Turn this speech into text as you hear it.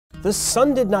The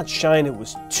sun did not shine, it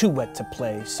was too wet to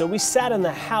play, so we sat in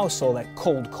the house all that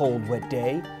cold, cold, wet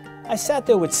day. I sat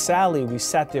there with Sally, we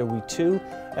sat there we two,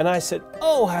 and I said,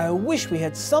 oh, how I wish we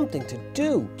had something to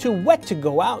do. Too wet to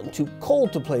go out and too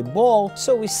cold to play ball,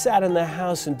 so we sat in the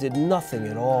house and did nothing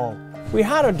at all. We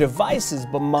had our devices,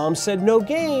 but Mom said no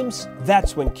games.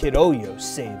 That's when kidOYO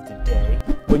saved the day.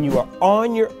 When you are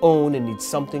on your own and need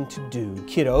something to do,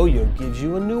 kidOYO gives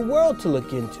you a new world to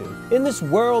look into. In this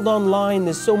world online,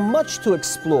 there's so much to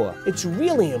explore. It's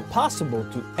really impossible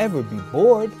to ever be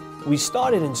bored. We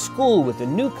started in school with a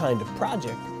new kind of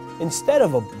project. Instead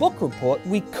of a book report,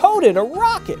 we coded a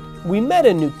rocket. We met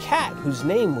a new cat whose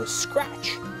name was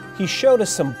Scratch. He showed us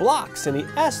some blocks and he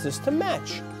asked us to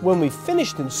match. When we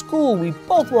finished in school, we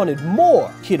both wanted more.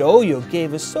 kidOYO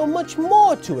gave us so much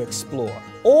more to explore.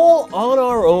 All on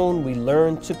our own, we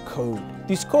learned to code.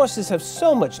 These courses have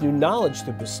so much new knowledge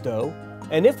to bestow,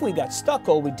 and if we got stuck,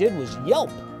 all we did was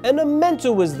yelp, and a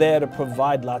mentor was there to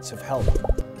provide lots of help.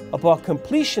 Upon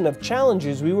completion of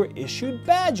challenges, we were issued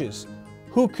badges.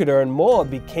 Who could earn more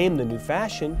became the new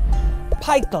fashion.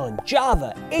 Python,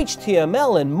 Java,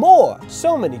 HTML, and more.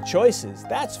 So many choices,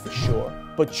 that's for sure.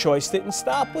 But choice didn't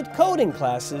stop with coding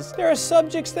classes. There are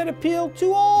subjects that appeal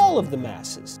to all of the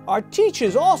masses. Our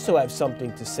teachers also have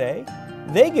something to say.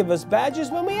 They give us badges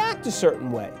when we act a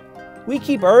certain way. We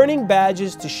keep earning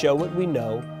badges to show what we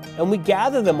know, and we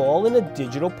gather them all in a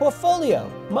digital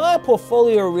portfolio. My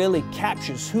portfolio really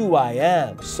captures who I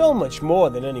am, so much more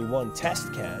than any one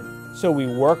test can. So we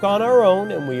work on our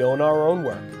own and we own our own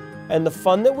work. And the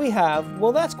fun that we have,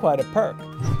 well, that's quite a perk.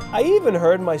 I even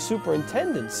heard my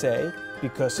superintendent say,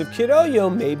 because of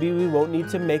kidOYO, maybe we won't need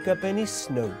to make up any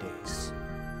snow days.